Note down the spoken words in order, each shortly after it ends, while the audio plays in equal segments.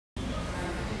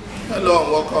Hello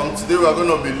and welcome. Today we are going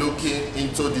to be looking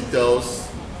into details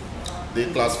the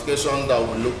classification that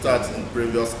we looked at in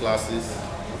previous classes,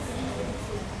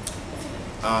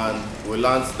 and we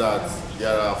learned that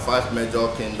there are 5 major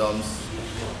kingdoms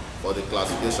for the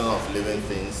classification of living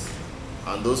things,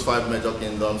 and those 5 major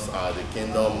kingdoms are the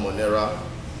kingdom Monera,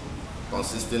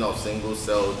 consisting of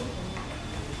single-celled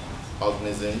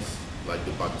organisms like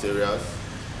the bacteria.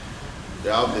 They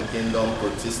have the kingdom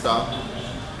Protista.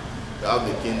 We have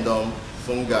the kingdom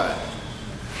Fungi,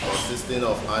 consisting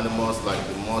of animals like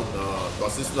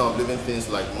consisting of living things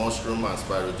like mushroom and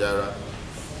spirogyra.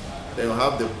 Then we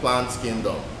have the plant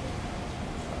kingdom,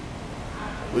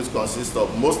 which consists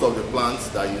of most of the plants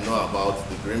that you know about,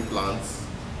 the green plants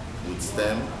with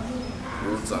stem,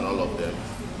 roots, and all of them.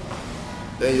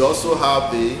 Then you also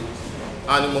have the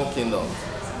animal kingdom,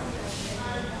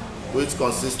 which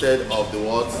consisted of the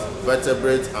what?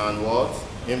 Vertebrate and what?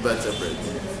 Invertebrate.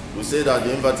 We say that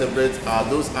the invertebrates are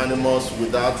those animals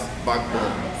without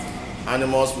backbone.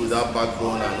 Animals without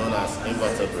backbone are known as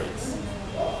invertebrates.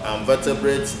 And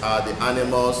vertebrates are the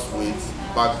animals with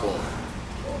backbone.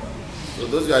 So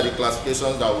those are the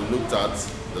classifications that we looked at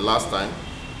the last time.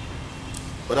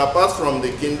 But apart from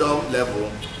the kingdom level,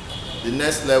 the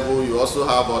next level you also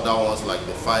have other ones like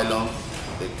the phylum,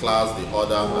 the class, the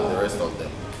order, and the rest of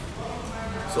them.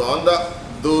 So under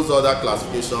those other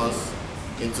classifications,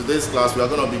 in today's class, we are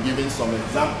going to be giving some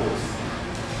examples.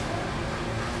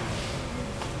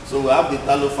 So we have the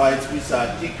thalophytes, which are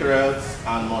eukaryotes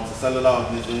and multicellular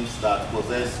organisms that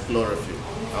possess chlorophyll.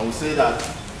 And we say that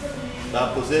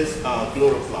possess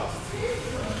chloroplast.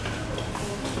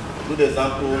 Good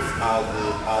examples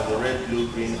are the red, blue,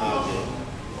 green algae.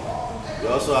 We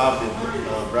also have the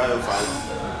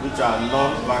bryophytes, which are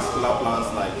non-vascular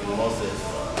plants like the mosses.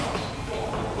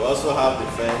 We also have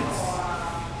the ferns,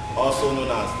 also known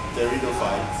as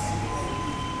pteridophytes.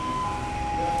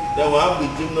 Then we have the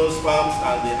gymnosperms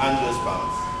and the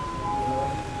angiosperms.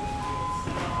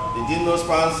 The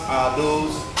gymnosperms are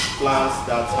those plants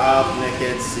that have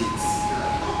naked seeds,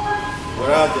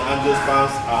 whereas the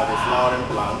angiosperms are the flowering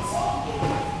plants,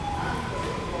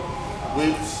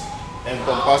 which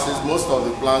encompasses most of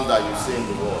the plants that you see in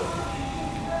the world.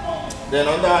 Then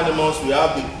under animals, we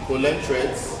have the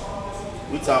coleonterates,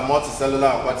 which are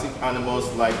multicellular aquatic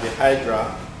animals like the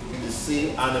hydra, the sea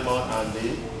animal, and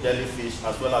the jellyfish,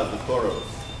 as well as the corals.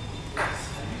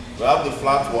 We have the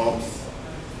flatworms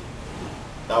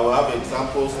that will have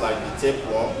examples like the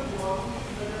tapeworm,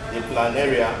 the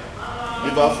planaria,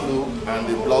 liver flu, and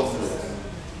the blood flu.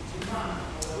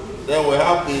 Then we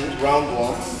have the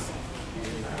roundworms,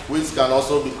 which can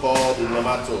also be called the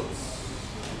nematodes.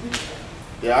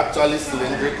 They are actually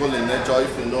cylindrical in nature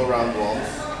if you know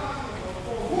roundworms,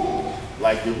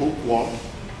 like the hookworm,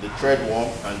 the threadworm,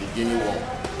 and the guinea worm.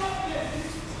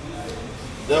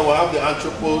 Then we have the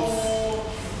arthropods,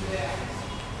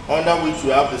 under which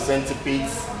we have the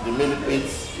centipedes, the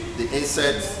millipedes, the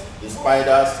insects, the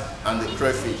spiders, and the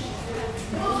crayfish.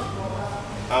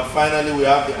 And finally we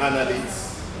have the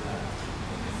annelids,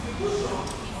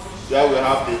 where we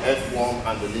have the earthworm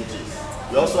and the leeches.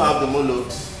 We also have the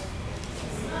mollusks,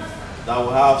 that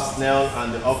will have snail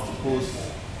and the octopus.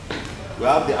 We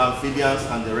have the amphibians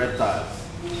and the reptiles.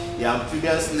 The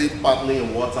amphibians live partly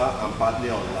in water and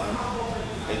partly on land.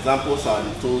 Examples are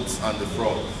the toads and the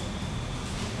frogs.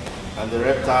 And the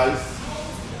reptiles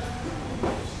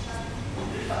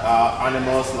are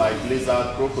animals like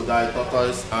lizard, crocodile,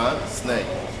 tortoise, and snake.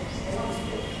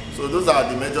 So those are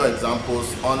the major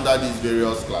examples under these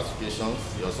various classifications.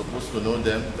 You're supposed to know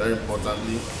them, very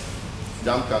importantly.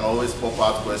 JAM can always pop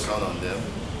out questions on them.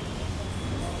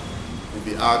 Will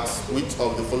be asked which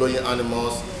of the following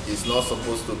animals is not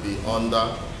supposed to be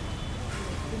under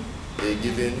a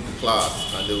given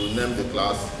class, and they will name the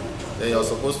class. Then you're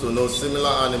supposed to know similar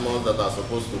animals that are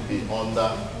supposed to be under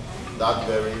that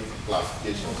very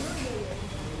classification.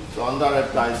 So under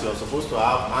reptiles, you're supposed to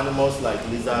have animals like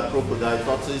lizard, crocodile,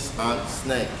 tortoise, and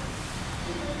snake.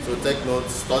 So take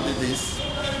notes, study this,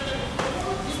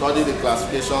 study the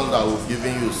classification that we've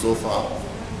given you so far.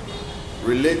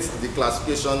 Relate the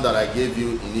classification that I gave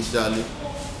you initially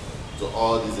to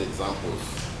all these examples.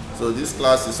 So this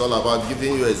class is all about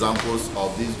giving you examples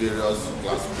of these various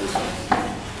classifications.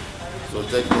 So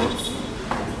take notes.